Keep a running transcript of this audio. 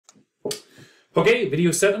Okay,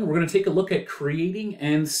 video 7, we're going to take a look at creating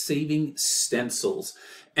and saving stencils.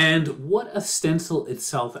 And what a stencil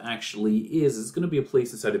itself actually is going to be a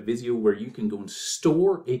place inside of Visio where you can go and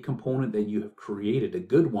store a component that you have created, a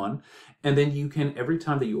good one, and then you can, every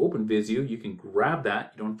time that you open Visio, you can grab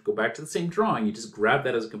that. You don't have to go back to the same drawing, you just grab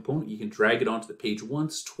that as a component. You can drag it onto the page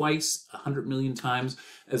once, twice, 100 million times,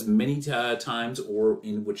 as many times, or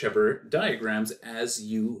in whichever diagrams as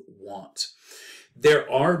you want.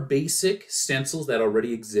 There are basic stencils that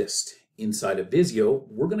already exist inside of Visio.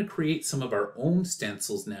 We're going to create some of our own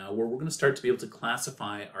stencils now where we're going to start to be able to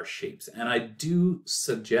classify our shapes. And I do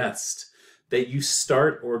suggest that you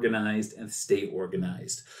start organized and stay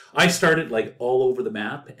organized. I started like all over the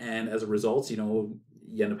map, and as a result, you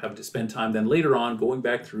end up having to spend time then later on going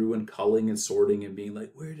back through and culling and sorting and being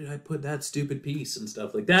like, where did I put that stupid piece and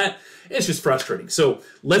stuff like that. It's just frustrating. So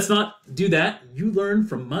let's not do that. You learn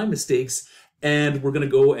from my mistakes. And we're going to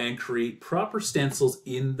go and create proper stencils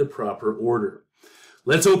in the proper order.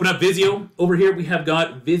 Let's open up Visio. Over here we have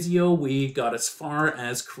got Visio. We got as far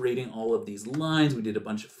as creating all of these lines. We did a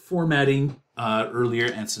bunch of formatting earlier.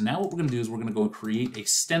 And so now what we're going to do is we're going to go and create a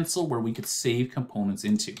stencil where we could save components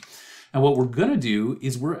into. And what we're going to do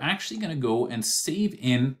is we're actually going to go and save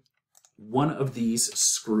in one of these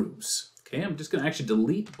screws. Okay, I'm just going to actually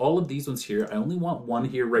delete all of these ones here. I only want one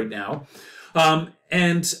here right now.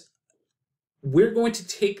 And we're going to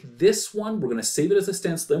take this one, we're going to save it as a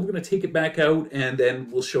stencil, then we're going to take it back out, and then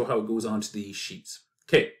we'll show how it goes onto these sheets.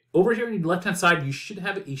 Okay, over here on the left-hand side, you should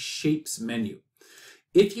have a Shapes menu.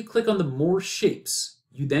 If you click on the More Shapes,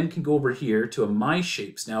 you then can go over here to a My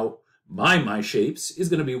Shapes. Now, my Shapes is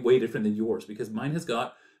going to be way different than yours because mine has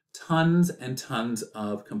got tons and tons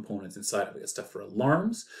of components inside of it. I've got stuff for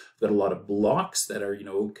alarms. I've got a lot of blocks that are,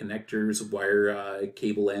 connectors, wire,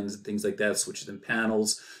 cable ends, and things like that, switches and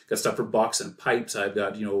panels. Got stuff for box and pipes. I've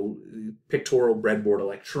got, pictorial breadboard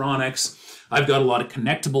electronics. I've got a lot of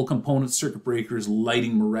connectable components, circuit breakers,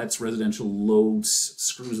 lighting, morettes, residential loads,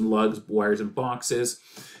 screws and lugs, wires and boxes.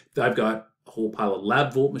 I've got a whole pile of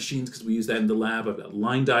lab volt machines because we use that in the lab. I've got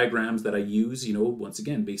line diagrams that I use, once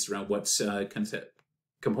again, based around what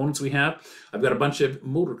components we have. I've got a bunch of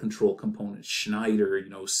motor control components, Schneider,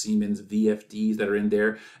 Siemens VFDs that are in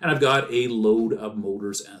there, and I've got a load of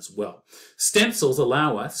motors as well. Stencils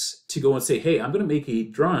allow us to go and say, hey, I'm going to make a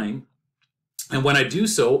drawing, and when I do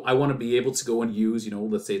so, I want to be able to go and use,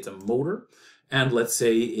 let's say it's a motor, and let's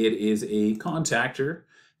say it is a contactor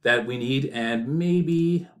that we need, and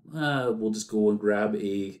maybe we'll just go and grab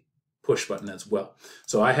a push button as well.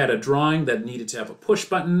 So I had a drawing that needed to have a push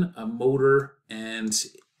button, a motor, and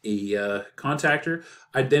a contactor.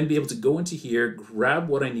 I'd then be able to go into here, grab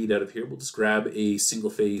what I need out of here. We'll just grab a single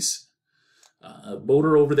phase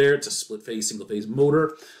motor over there. It's a split phase, single phase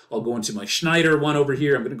motor. I'll go into my Schneider one over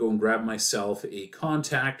here. I'm going to go and grab myself a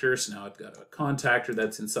contactor. So now I've got a contactor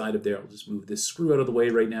that's inside of there. I'll just move this screw out of the way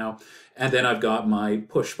right now. And then I've got my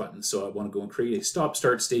push button. So I want to go and create a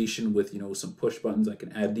stop-start station with, some push buttons. I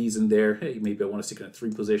can add these in there. Hey, maybe I want to stick in a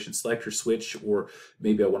 3-position selector switch, or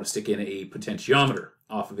maybe I want to stick in a potentiometer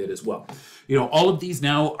off of it as well. All of these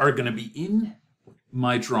now are going to be in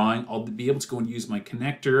my drawing. I'll be able to go and use my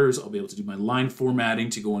connectors. I'll be able to do my line formatting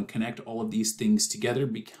to go and connect all of these things together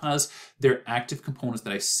because they're active components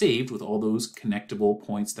that I saved with all those connectable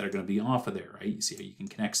points that are going to be off of there, right? You see how you can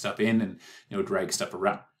connect stuff in and drag stuff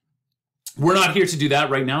around. We're not here to do that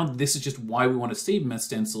right now. This is just why we want to save them as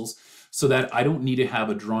stencils so that I don't need to have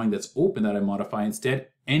a drawing that's open that I modify. Instead,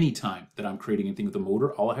 anytime that I'm creating anything with a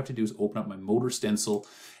motor, all I have to do is open up my motor stencil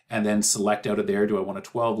and then select out of there, do I want a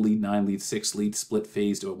 12 lead, 9 lead, 6 lead, split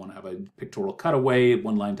phase? Do I want to have a pictorial cutaway,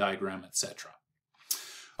 one line diagram, etc.?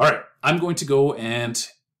 All right, I'm going to go and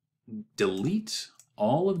delete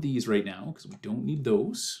all of these right now because we don't need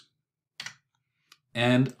those.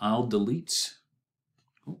 And I'll delete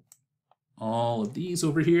all of these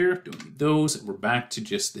over here, don't need those, and we're back to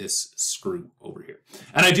just this screw over here.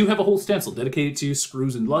 And I do have a whole stencil dedicated to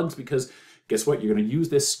screws and lugs because guess what? You're going to use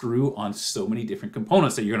this screw on so many different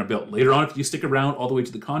components that you're going to build. Later on, if you stick around all the way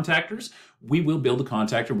to the contactors, we will build a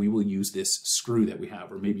contactor and we will use this screw that we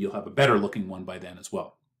have, or maybe you'll have a better looking one by then as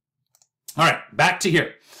well. All right, back to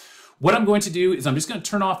here. What I'm going to do is I'm just going to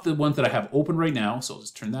turn off the ones that I have open right now. So I'll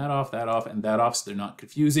just turn that off, and that off so they're not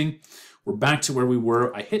confusing. We're back to where we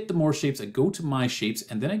were. I hit the More Shapes, I go to My Shapes,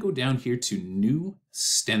 and then I go down here to New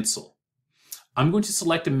Stencil. I'm going to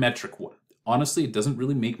select a metric one. Honestly, it doesn't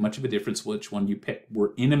really make much of a difference which one you pick.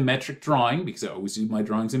 We're in a metric drawing because I always do my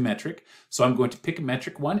drawings in metric. So I'm going to pick a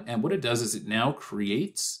metric one, and what it does is it now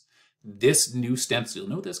creates this new stencil.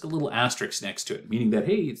 Note there's a little asterisk next to it, meaning that,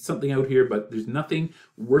 hey, it's something out here, but there's nothing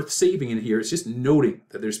worth saving in here. It's just noting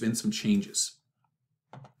that there's been some changes.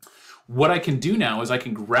 What I can do now is I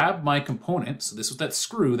can grab my component. So this was that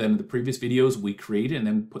screw that in the previous videos we created and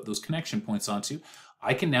then put those connection points onto.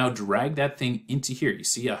 I can now drag that thing into here. You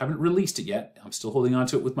see, I haven't released it yet. I'm still holding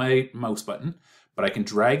onto it with my mouse button, but I can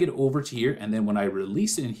drag it over to here. And then when I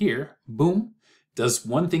release it in here, boom, does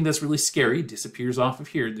one thing that's really scary, disappears off of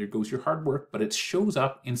here. There goes your hard work, but it shows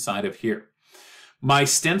up inside of here. My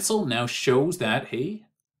stencil now shows that, hey,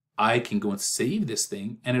 I can go and save this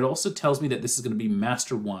thing. And it also tells me that this is going to be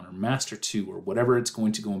master 1 or master 2 or whatever it's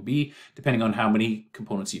going to go and be, depending on how many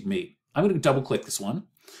components you've made. I'm going to double click this one.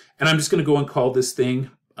 And I'm just going to go and call this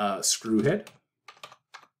thing screw head.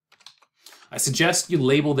 I suggest you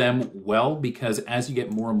label them well, because as you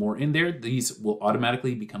get more and more in there, these will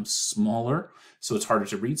automatically become smaller. So it's harder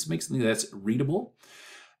to read. So make something that's readable.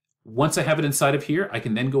 Once I have it inside of here, I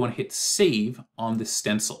can then go and hit save on the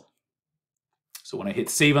stencil. So when I hit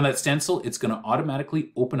save on that stencil, it's going to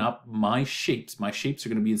automatically open up my shapes. My shapes are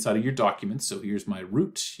going to be inside of your documents. So here's my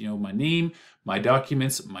root, my name, my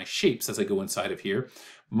documents, my shapes as I go inside of here.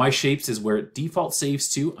 My shapes is where it default saves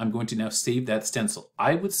to. I'm going to now save that stencil.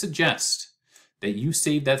 I would suggest that you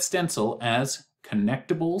save that stencil as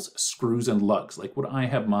connectables, screws, and lugs, like what I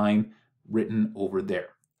have mine written over there.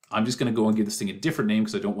 I'm just going to go and give this thing a different name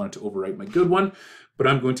because I don't want it to overwrite my good one, but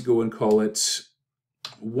I'm going to go and call it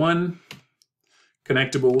 1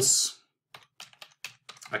 connectables.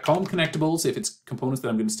 I call them connectables if it's components that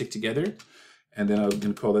I'm going to stick together. And then I'm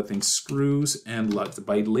going to call that thing screws and lugs.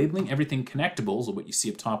 By labeling everything connectables, or what you see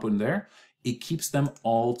up top in there, it keeps them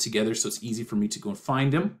all together so it's easy for me to go and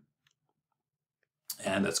find them.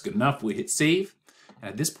 And that's good enough. We hit save.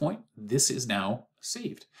 And at this point, this is now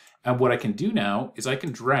saved. And what I can do now is I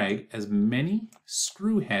can drag as many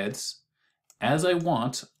screw heads as I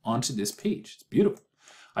want onto this page. It's beautiful.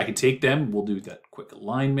 I can take them, we'll do that quick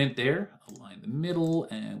alignment there, align the middle,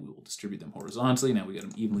 and we will distribute them horizontally. Now we got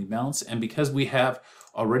them evenly balanced. And because we have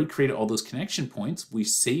already created all those connection points, we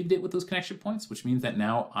saved it with those connection points, which means that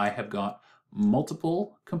now I have got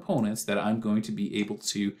multiple components that I'm going to be able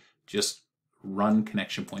to just run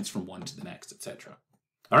connection points from one to the next, etc.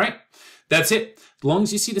 All right, that's it. As long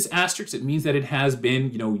as you see this asterisk, it means that it has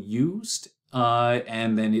been, used,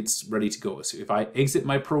 and then it's ready to go. So if I exit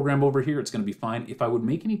my program over here, it's going to be fine. If I would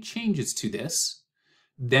make any changes to this,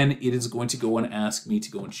 then it is going to go and ask me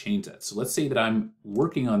to go and change that. So let's say that I'm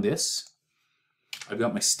working on this. I've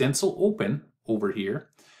got my stencil open over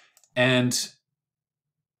here, and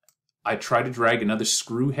I try to drag another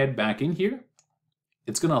screw head back in here.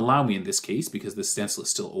 It's going to allow me in this case, because the stencil is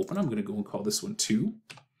still open. I'm going to go and call this one 2.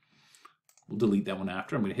 We'll delete that one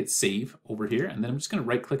after. I'm going to hit save over here, and then I'm just going to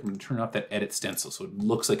right click. I'm going to turn off that edit stencil so it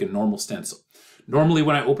looks like a normal stencil. Normally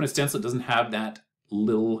when I open a stencil, it doesn't have that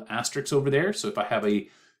little asterisk over there. So if I have a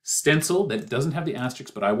stencil that doesn't have the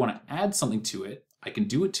asterisk, but I want to add something to it, I can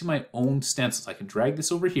do it to my own stencils. I can drag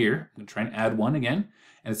this over here. I'm going to try and add one again.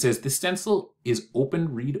 And it says, this stencil is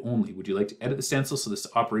open read only. Would you like to edit the stencil so this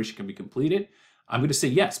operation can be completed? I'm going to say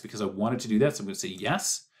yes, because I wanted to do that. So I'm going to say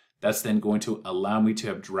yes. That's then going to allow me to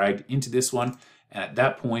have dragged into this one. And at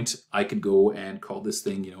that point, I could go and call this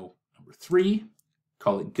thing, number 3,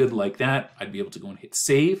 call it good like that. I'd be able to go and hit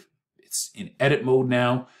save. It's in edit mode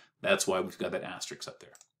now. That's why we've got that asterisk up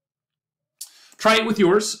there. Try it with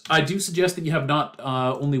yours. I do suggest that you have not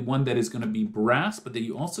only one that is going to be brass, but that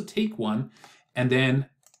you also take one and then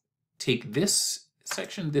take this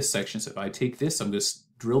section. So if I take this, I'm going to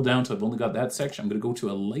drill down till I've only got that section. I'm going to go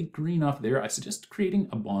to a light green off there. I suggest creating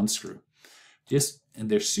a bond screw. And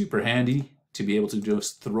they're super handy to be able to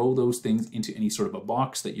just throw those things into any sort of a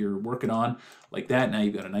box that you're working on like that. Now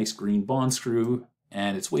you've got a nice green bond screw,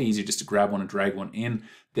 and it's way easier just to grab one and drag one in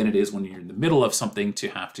than it is when you're in the middle of something to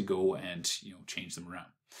have to go and change them around.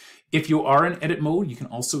 If you are in edit mode, you can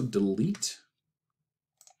also delete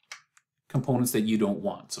components that you don't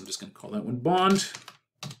want. So I'm just going to call that one bond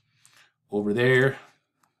over there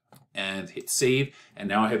and hit save. And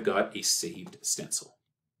now I have got a saved stencil.